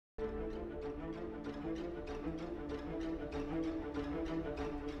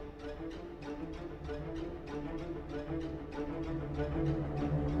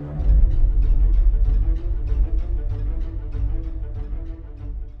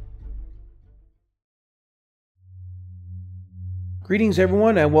Greetings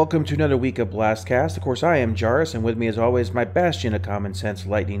everyone and welcome to another week of BlastCast. Of course I am Jarus and with me as always my bastion of common sense,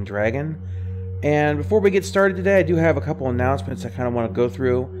 Lightning Dragon. And before we get started today I do have a couple announcements I kind of want to go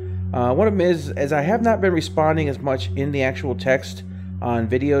through. One of them is, as I have not been responding as much in the actual text on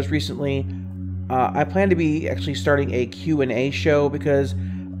videos recently, I plan to be actually starting a Q&A show because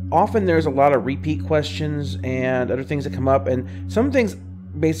often there's a lot of repeat questions and other things that come up, and some things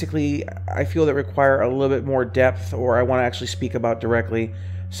basically I feel that require a little bit more depth or I want to actually speak about directly.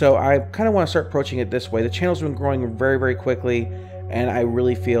 So I kind of want to start approaching it this way. The channel's been growing very, very quickly, and I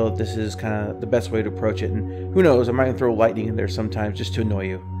really feel that this is kind of the best way to approach it. And who knows, I might even throw lightning in there sometimes just to annoy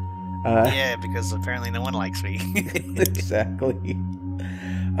you. Yeah, because apparently no one likes me. Exactly.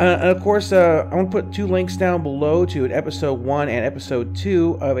 And of course, I want to put two links down below to an episode 1 and episode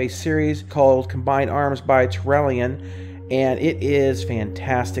 2 of a series called Combined Arms by Terallian. And it is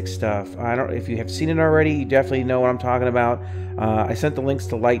fantastic stuff. I don't know if you have seen it already. You definitely know what I'm talking about. I sent the links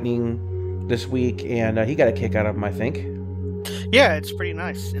to Lightning this week, and he got a kick out of them, I think. Yeah, it's pretty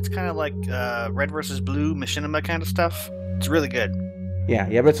nice. It's kind of like red versus blue machinima kind of stuff. It's really good.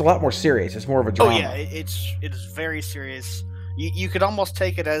 Yeah, but it's a lot more serious. It's more of a drama. Oh yeah, it is very serious. You could almost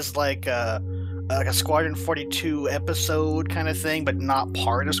take it as like a Squadron 42 episode kind of thing, but not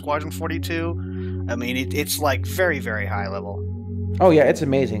part of Squadron 42. I mean, it's like very, very high level. Oh yeah, it's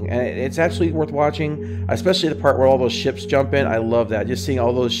amazing, and it's absolutely worth watching, especially the part where all those ships jump in. I love that. Just seeing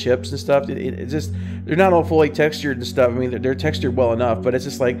all those ships and stuff. It's just, they're not all fully textured and stuff. I mean, they're textured well enough, but it's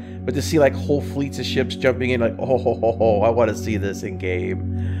just like, but to see like whole fleets of ships jumping in, like, oh, I want to see this in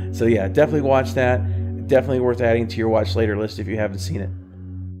game. So yeah, definitely watch that. Definitely worth adding to your watch later list if you haven't seen it.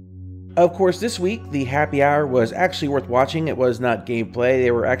 Of course, this week, the happy hour was actually worth watching. It was not gameplay.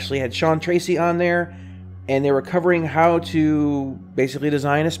 They were actually had Sean Tracy on there, and they were covering how to basically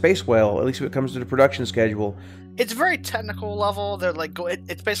design a space whale, at least when it comes to the production schedule. It's very technical level. They're like,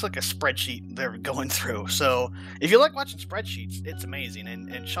 it's basically like a spreadsheet they're going through. So if you like watching spreadsheets, it's amazing.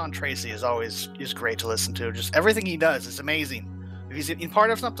 And Sean Tracy is great to listen to. Just everything he does is amazing. If he's in part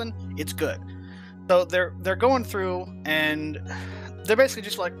of something, it's good. So they're going through, and they're basically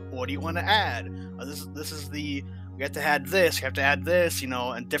just like, what do you want to add? This is the, we have to add this, you have to add this,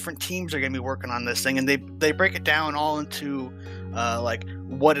 and different teams are going to be working on this thing, and they break it down all into like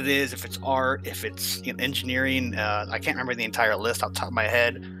what it is, if it's art, if it's engineering. I can't remember the entire list off the top of my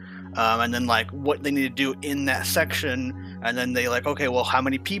head. And then like what they need to do in that section, and then they like, okay, well, how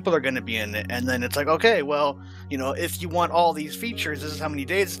many people are going to be in it? And then it's like, okay, well, if you want all these features, this is how many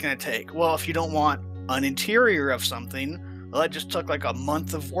days it's going to take. Well, if you don't want an interior of something, well, that just took like a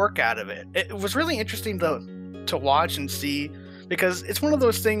month of work out of it. It was really interesting to watch and see, because it's one of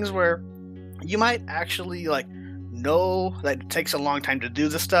those things where you might actually like know that it takes a long time to do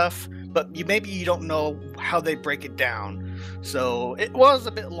the stuff, but maybe you don't know how they break it down. So it was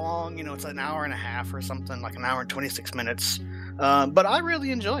a bit long, it's an hour and a half or something, like an hour and 26 minutes. But I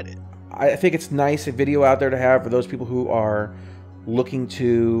really enjoyed it. I think it's nice, a video out there to have for those people who are looking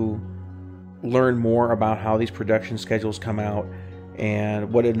to learn more about how these production schedules come out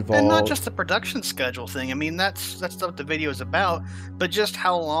and what it involves. And not just the production schedule thing. I mean, that's what the video is about, but just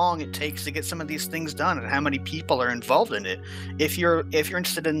how long it takes to get some of these things done and how many people are involved in it. If you're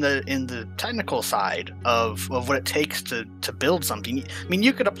interested in the technical side of what it takes to build something, I mean,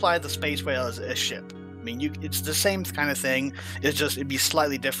 you could apply the space whale as a ship. I mean, it's the same kind of thing. It's just, it'd be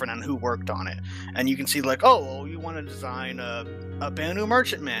slightly different on who worked on it. And you can see like, oh, well, you want to design a Banu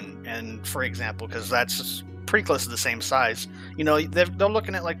merchantman, and for example, because that's pretty close to the same size. They're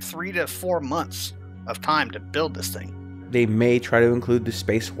looking at like 3 to 4 months of time to build this thing. They may try to include the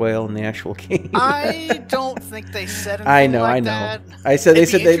space whale in the actual game. I don't think they said anything I know. that. They said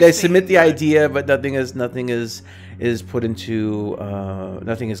they submit the idea, but nothing is put into,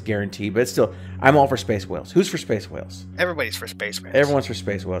 nothing is guaranteed. But still, I'm all for space whales. Who's for space whales? Everybody's for space whales. Everyone's for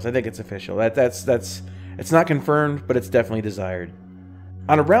space whales. I think it's official. That's it's not confirmed, but it's definitely desired.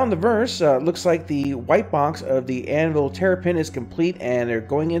 On Around the Verse, looks like the white box of the Anvil Terrapin is complete, and they're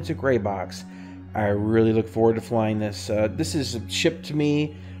going into gray box. I really look forward to flying this. This is a ship to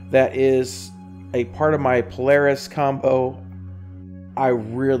me that is a part of my Polaris combo. I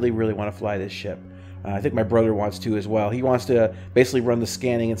really, really want to fly this ship. I think my brother wants to as well. He wants to basically run the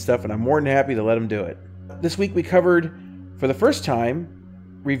scanning and stuff, and I'm more than happy to let him do it. This week we covered, for the first time,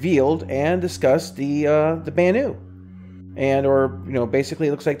 revealed and discussed the Banu. Basically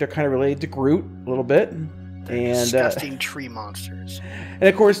it looks like they're kind of related to Groot a little bit. They're disgusting tree monsters. And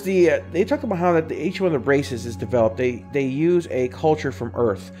of course, they talk about how that each one of the races is developed. They use a culture from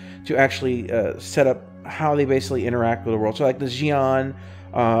Earth to actually set up how they basically interact with the world. So like the Xi'an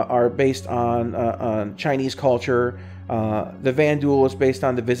are based on Chinese culture. The Vandul is based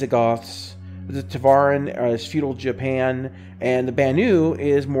on the Visigoths. The Tavaran is feudal Japan, and the Banu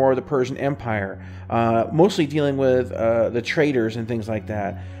is more the Persian Empire, mostly dealing with the traders and things like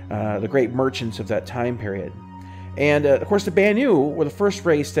that, the great merchants of that time period. And of course, the Banu were the first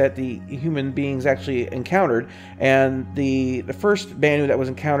race that the human beings actually encountered, and the first Banu that was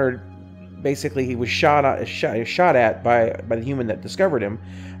encountered, basically, he was shot at by the human that discovered him,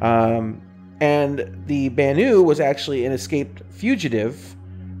 and the Banu was actually an escaped fugitive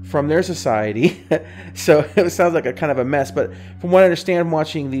from their society. So it sounds like a kind of a mess, but from what I understand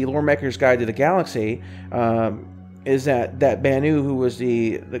watching the Lore Maker's Guide to the Galaxy, is that Banu, who was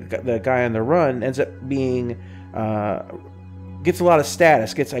the guy on the run, ends up being gets a lot of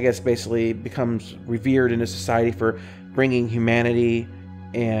status, I guess basically becomes revered in a society for bringing humanity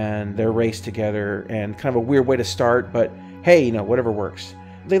and their race together, and kind of a weird way to start, but hey, you know, whatever works.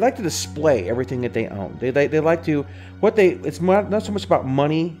 They like to display everything that they own. They like to, it's not so much about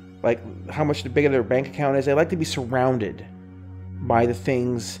money, like how much the bigger their bank account is. They like to be surrounded by the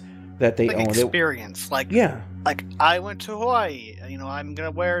things that they own. Experience, yeah. Like, I went to Hawaii, you know, I'm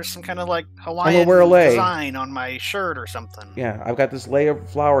gonna wear some kind of like Hawaiian design on my shirt or something. Yeah, I've got this lei of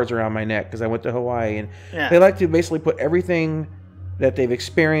flowers around my neck because I went to Hawaii, and they like to basically put everything that they've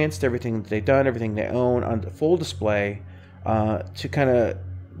experienced, everything that they've done, everything they own on full display, to kind of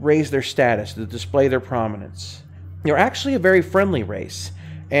raise their status, to display their prominence. They're actually a very friendly race,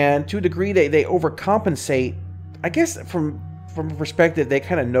 and to a degree they overcompensate. I guess from a perspective, they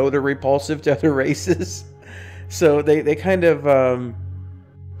kind of know they're repulsive to other races, so they kind of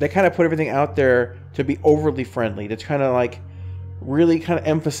put everything out there to be overly friendly, to kind of like really kind of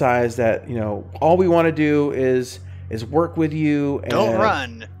emphasize that, you know, all we want to do is work with you. And don't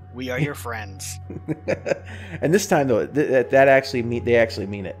run. We are your friends. And this time, though, they actually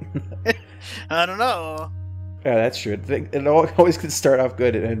mean it. I don't know. Yeah, that's true. It always can start off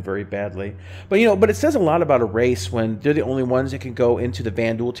good and end very badly. But it says a lot about a race when they're the only ones that can go into the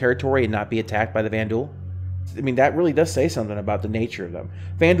Vandul territory and not be attacked by the Vandul. I mean, that really does say something about the nature of them.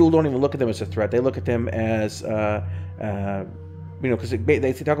 Vandul don't even look at them as a threat. They look at them as, because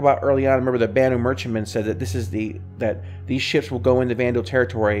they talk about early on. Remember, the Banu merchantman said that that these ships will go into Vandal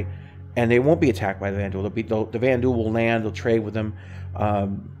territory, and they won't be attacked by the Vandal. The Vandal will land. They'll trade with them.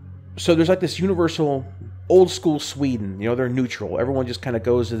 So there's like this universal, old school Sweden. You know, they're neutral. Everyone just kind of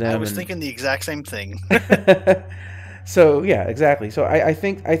goes to them. I was thinking the exact same thing. So yeah, exactly. So I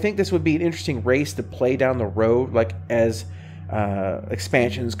think this would be an interesting race to play down the road, like as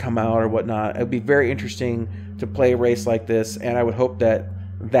expansions come out or whatnot. It would be very interesting to play a race like this, and I would hope that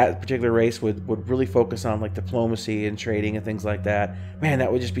particular race would really focus on like diplomacy and trading and things like that. Man,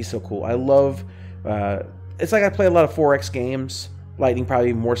 that would just be so cool. I love. It's like I play a lot of 4X games. Lightning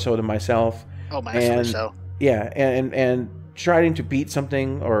probably more so than myself. Oh, massively so. Yeah, and trying to beat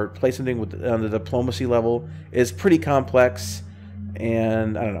something or play something on the diplomacy level is pretty complex,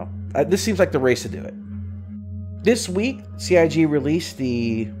 and I don't know. This seems like the race to do it. This week, CIG released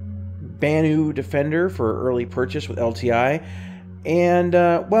the Banu Defender for early purchase with LTI, and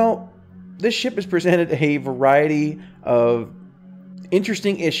this ship has presented a variety of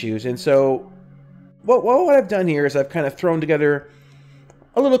interesting issues, and so what I've done here is I've kind of thrown together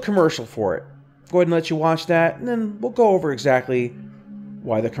a little commercial for it. Go ahead and let you watch that, and then we'll go over exactly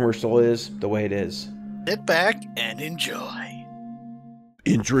why the commercial is the way it is. Sit back and enjoy.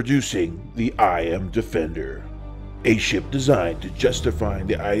 Introducing the I Am Defender, a ship designed to justify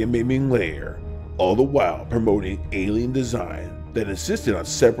the I Am aiming layer, all the while promoting alien design that insisted on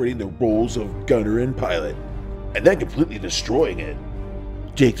separating the roles of gunner and pilot, and then completely destroying it.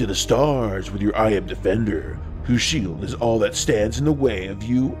 Take to the stars with your I Am Defender, whose shield is all that stands in the way of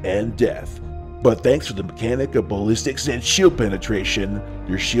you and death. But thanks to the mechanic of ballistics and shield penetration,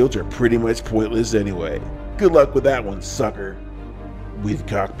 your shields are pretty much pointless anyway. Good luck with that one, sucker. With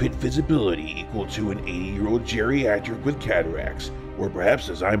cockpit visibility equal to an 80-year-old geriatric with cataracts, or perhaps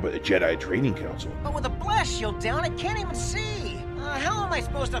designed by the Jedi Training Council. But with a blast shield down, I can't even see! How am I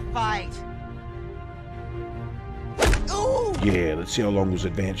supposed to fight? Ooh! Yeah, let's see how long those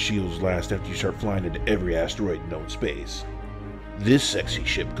advanced shields last after you start flying into every asteroid in known space. This sexy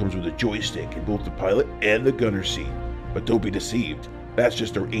ship comes with a joystick in both the pilot and the gunner seat, but don't be deceived, that's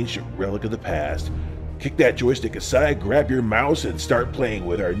just our ancient relic of the past. Kick that joystick aside, grab your mouse, and start playing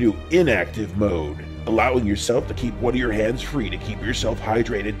with our new inactive mode, allowing yourself to keep one of your hands free to keep yourself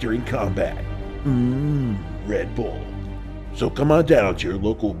hydrated during combat. Red Bull. So come on down to your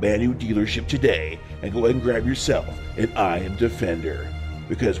local Banu dealership today and go ahead and grab yourself an I Am Defender.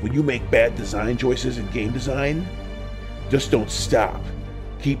 Because when you make bad design choices in game design, just don't stop.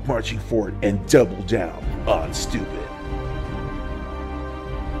 Keep marching forward and double down on stupid.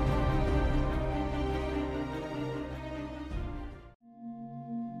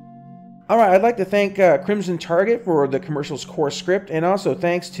 All right, I'd like to thank Crimson Target for the commercial's core script, and also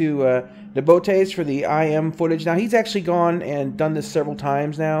thanks to Nebohtes for the IM footage. Now, he's actually gone and done this several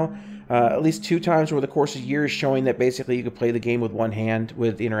times now, at least 2 times over the course of years, showing that basically you could play the game with one hand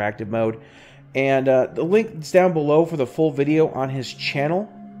with the interactive mode. And the link is down below for the full video on his channel.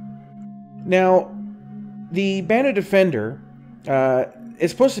 Now, the Banu Defender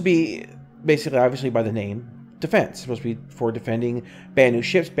is supposed to be, basically, obviously by the name, defense. It's supposed to be for defending Banu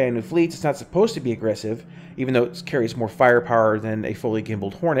ships, Banu fleets. It's not supposed to be aggressive, even though it carries more firepower than a fully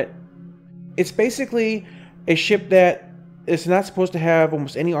gimbaled Hornet. It's basically a ship that is not supposed to have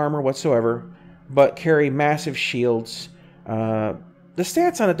almost any armor whatsoever, but carry massive shields. The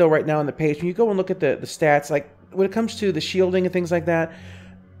stats on it, though, right now on the page, when you go and look at the stats, like when it comes to the shielding and things like that,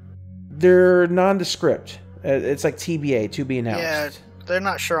 they're nondescript. It's like TBA, to be announced. Yeah, they're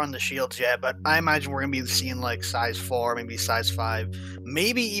not sure on the shields yet, but I imagine we're going to be seeing like size 4, maybe size 5.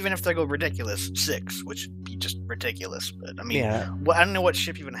 Maybe even if they go ridiculous, 6, which would be just ridiculous. But I mean, Yeah. well, I don't know what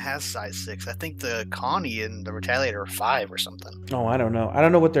ship even has size 6. I think the Connie and the Retaliator are 5 or something. Oh, I don't know. I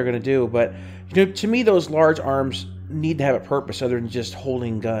don't know what they're going to do, but you know, to me, those large arms need to have a purpose other than just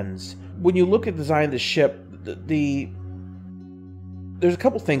holding guns. When you look at the design of the ship, there's a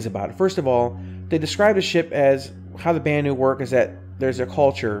couple things about it. First of all, they describe the ship as how the Banu work is that there's a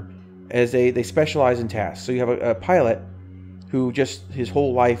culture as they specialize in tasks. So you have a pilot who just his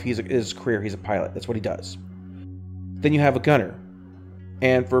whole life, his career, he's a pilot. That's what he does. Then you have a gunner.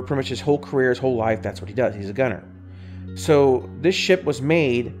 And for pretty much his whole career, his whole life, that's what he does. He's a gunner. So this ship was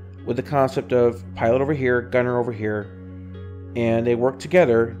made with the concept of pilot over here, gunner over here, and they work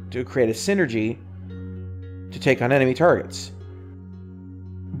together to create a synergy to take on enemy targets.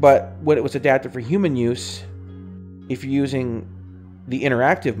 But when it was adapted for human use, if you're using the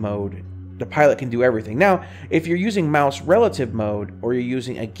interactive mode, the pilot can do everything. Now, if you're using mouse relative mode, or you're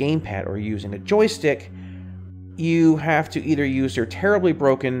using a gamepad, or you're using a joystick, you have to either use their terribly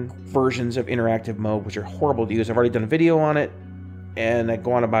broken versions of interactive mode, which are horrible to use. I've already done a video on it, and I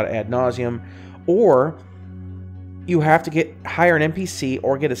go on about it ad nauseum, or you have to hire an NPC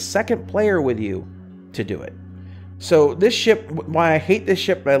or get a second player with you to do it. So this ship, why I hate this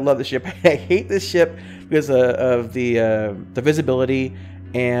ship, but I love the ship. I hate this ship because of the visibility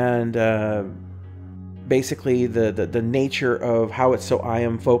and basically the nature of how it's so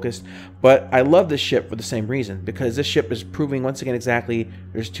IM focused. But I love this ship for the same reason, because this ship is proving once again exactly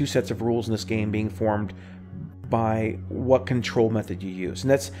there's 2 sets of rules in this game being formed by what control method you use.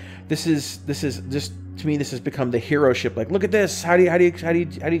 And this is just, to me, this has become the hero ship. Like, look at this. How do you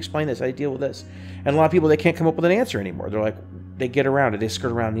explain this? How do you deal with this? And a lot of people, they can't come up with an answer anymore. They're like, they get around it. They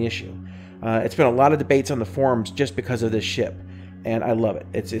skirt around the issue. It's been a lot of debates on the forums just because of this ship, and I love it.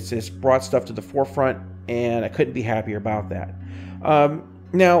 It's brought stuff to the forefront, and I couldn't be happier about that.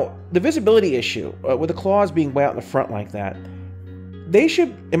 Now, the visibility issue with the claws being way out in the front like that, they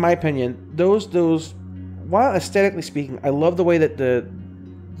should, in my opinion, those. While aesthetically speaking, I love the way that the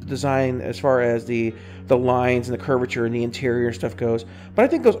design, as far as the lines and the curvature and the interior and stuff goes, but I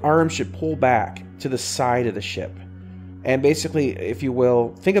think those arms should pull back to the side of the ship. And basically, if you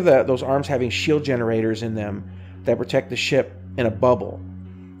will, think of those arms having shield generators in them that protect the ship in a bubble.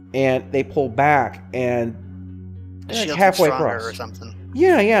 And they pull back and like halfway across. Or something.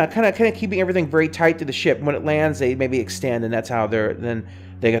 Yeah, kind of keeping everything very tight to the ship. When it lands, they maybe extend, and that's how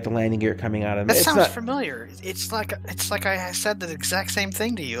they got the landing gear coming out of them. That sounds familiar. It's like I said the exact same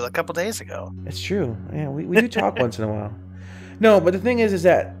thing to you a couple days ago. It's true. Yeah, we do talk once in a while. No, but the thing is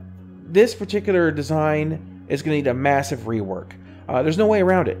that this particular design is going to need a massive rework. There's no way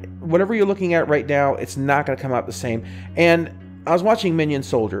around it. Whatever you're looking at right now, it's not going to come out the same. And I was watching Minion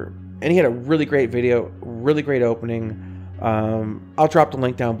Soldier, and he had a really great video, really great opening. I'll drop the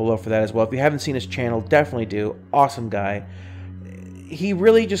link down below for that as well. If you haven't seen his channel, definitely do. Awesome guy. He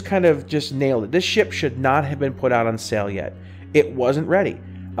really just kind of nailed it. This ship should not have been put out on sale yet. It wasn't ready.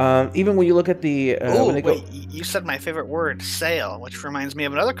 Even when you look at the... you said my favorite word, sale, which reminds me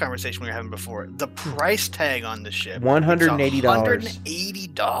of another conversation we were having before. The price tag on the ship. $180.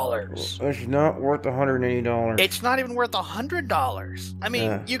 $180. It's not worth $180. It's not even worth $100. I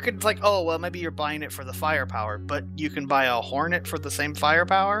mean, you could oh, well, maybe you're buying it for the firepower, but you can buy a Hornet for the same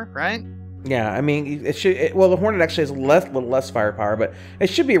firepower, right? Yeah, I mean, it should. Well, the Hornet actually has a little less firepower, but it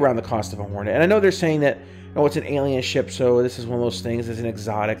should be around the cost of a Hornet. And I know they're saying that, it's an alien ship, so this is one of those things. It's an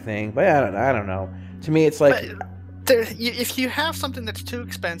exotic thing, but I don't know. To me, it's like, if you have something that's too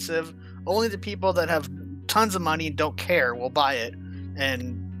expensive, only the people that have tons of money and don't care will buy it,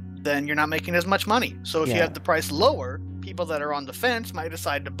 and then you're not making as much money. So if you have the price lower, people that are on the fence might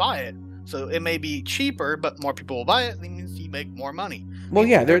decide to buy it. So it may be cheaper, but more people will buy it. That means you make more money. Well,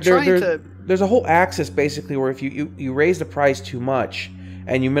 yeah, they're trying to. there's a whole axis basically where if you raise the price too much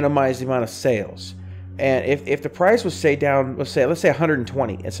and you minimize the amount of sales, and if the price was down, let's say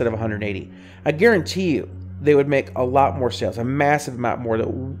 120 instead of 180, I guarantee you they would make a lot more sales, a massive amount more,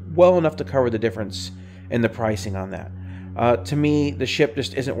 well enough to cover the difference in the pricing on that. To me, the ship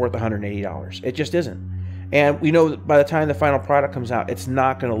just isn't worth $180. It just isn't. And we know that by the time the final product comes out, it's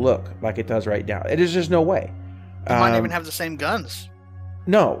not going to look like it does right now. There's just no way. It might even have the same guns.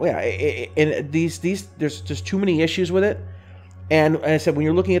 No, yeah, and these there's just too many issues with it. And I said, when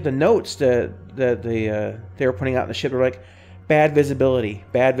you're looking at the notes that they were putting out in the ship, they're like bad visibility,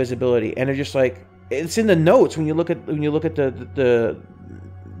 and they're just like, it's in the notes when you look at the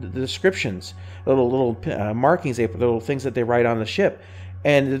descriptions, the little markings, the little things that they write on the ship,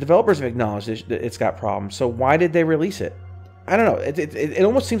 and the developers have acknowledged that it's got problems. So why did they release it? I don't know. It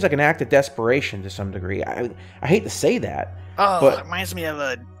almost seems like an act of desperation to some degree. I hate to say that. Oh, but it reminds me of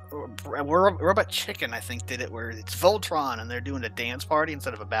a Robot Chicken, I think, did it, where it's Voltron and they're doing a dance party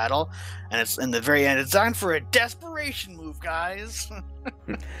instead of a battle, and it's in the very end. It's designed for a desperation move, guys.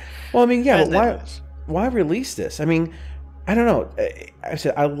 Well, I mean, yeah, but why release this? I mean, I don't know. I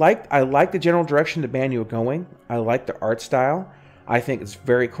said I like the general direction that Banu are going. I like the art style. I think it's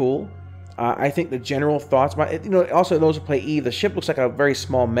very cool. I think the general thoughts about it, also those who play Eve, the ship looks like a very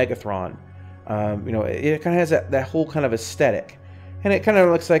small Megathron. It kind of has that whole kind of aesthetic, and it kind of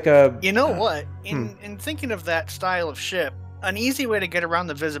looks like a. You know what? In thinking of that style of ship, an easy way to get around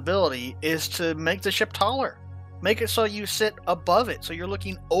the visibility is to make the ship taller. Make it so you sit above it, so you're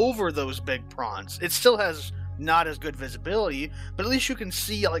looking over those big prawns. It still has not as good visibility, but at least you can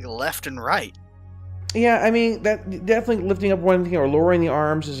see like left and right. Yeah, I mean, that definitely lifting up one thing or lowering the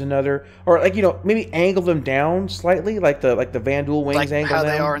arms is another, or like maybe angle them down slightly, like the Van Duel wings, like angle how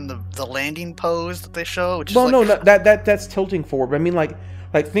down. They are in the landing pose that they show. Which well, is no, that's tilting forward. But I mean, like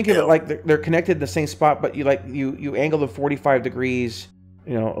think of it like they're connected in the same spot, but you angle them 45 degrees,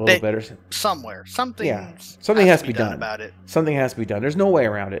 a little better. Somewhere, something has to be done about it. Something has to be done. There's no way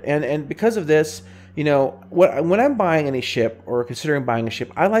around it, and because of this. When I'm buying any ship or considering buying a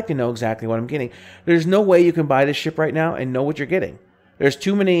ship, I like to know exactly what I'm getting. There's no way you can buy this ship right now and know what you're getting. There's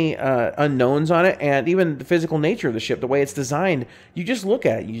too many unknowns on it, and even the physical nature of the ship, the way it's designed, you just look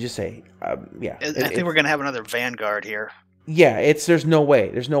at it, you just say, yeah. I think we're going to have another Vanguard here. Yeah, there's no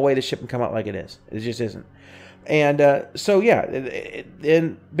way. There's no way the ship can come out like it is. It just isn't. And so, yeah,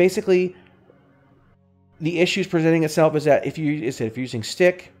 and basically, the issue presenting itself is that if you're using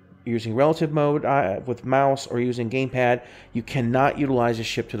stick, you're using relative mode with mouse, or using gamepad, you cannot utilize the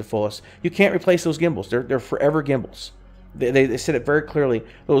ship to the fullest. You can't replace those gimbals. They're forever gimbals. They said it very clearly.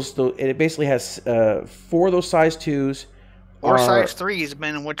 It basically has 4 of those size 2s. Or size 3s,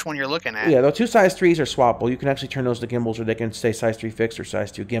 depending on which one you're looking at. Yeah, the 2 size 3s are swappable. You can actually turn those to gimbals, or they can stay size 3 fixed or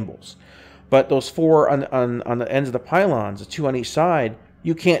size 2 gimbals. But those 4 on the ends of the pylons, the 2 on each side,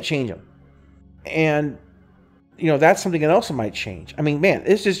 you can't change them. And that's something else that might change. I mean, man,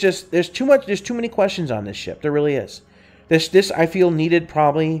 this is just there's too many questions on this ship. There really is. This I feel needed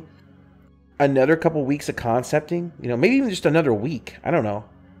probably another couple weeks of concepting. Maybe even just another week. I don't know.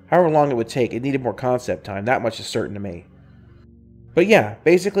 However long it would take, it needed more concept time. That much is certain to me. But yeah,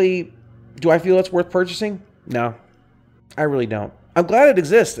 basically, do I feel it's worth purchasing? No, I really don't. I'm glad it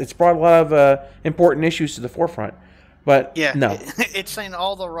exists. It's brought a lot of important issues to the forefront. But yeah, no, it's saying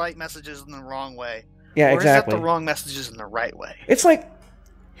all the right messages in the wrong way. Yeah, or exactly. Is that the wrong messages in the right way? It's like,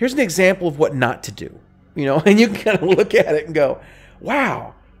 here's an example of what not to do, and you can kind of look at it and go,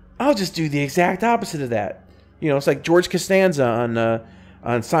 wow, I'll just do the exact opposite of that. It's like George Costanza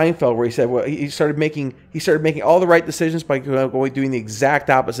on Seinfeld, where he said, well, he started making all the right decisions by doing the exact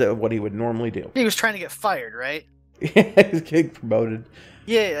opposite of what he would normally do. He was trying to get fired, right? Yeah, he was getting promoted.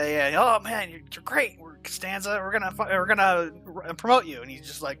 Yeah. Oh man, you're great, Costanza. We're gonna promote you, and he's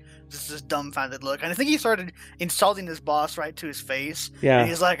just like this dumbfounded look. And I think he started insulting his boss right to his face. Yeah, and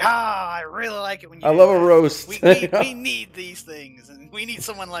he's like, I really like it when you. I love a roast. We need these things, and we need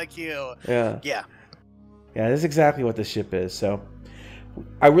someone like you. Yeah. That's exactly what this ship is. So,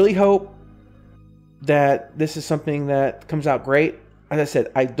 I really hope that this is something that comes out great. As I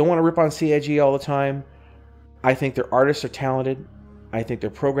said, I don't want to rip on CIG all the time. I think their artists are talented. I think their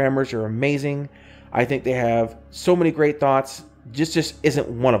programmers are amazing. I think they have so many great thoughts. Just isn't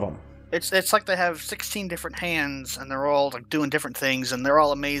one of them. It's like they have 16 different hands, and they're all like doing different things, and they're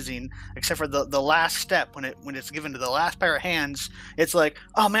all amazing, except for the last step when it's given to the last pair of hands. It's like,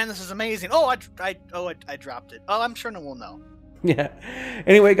 oh man, this is amazing. Oh, I dropped it. Oh, I'm sure no one will know. Yeah.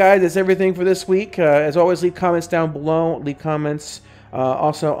 Anyway, guys, that's everything for this week. As always, leave comments down below. Leave comments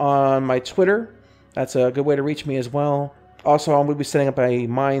also on my Twitter. That's a good way to reach me as well. Also, I'm going to be setting up a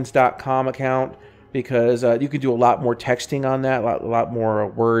minds.com account because you can do a lot more texting on that, a lot more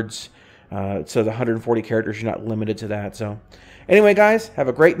words. So the 140 characters, you're not limited to that. So anyway, guys, have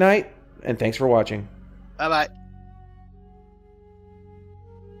a great night, and thanks for watching. Bye-bye.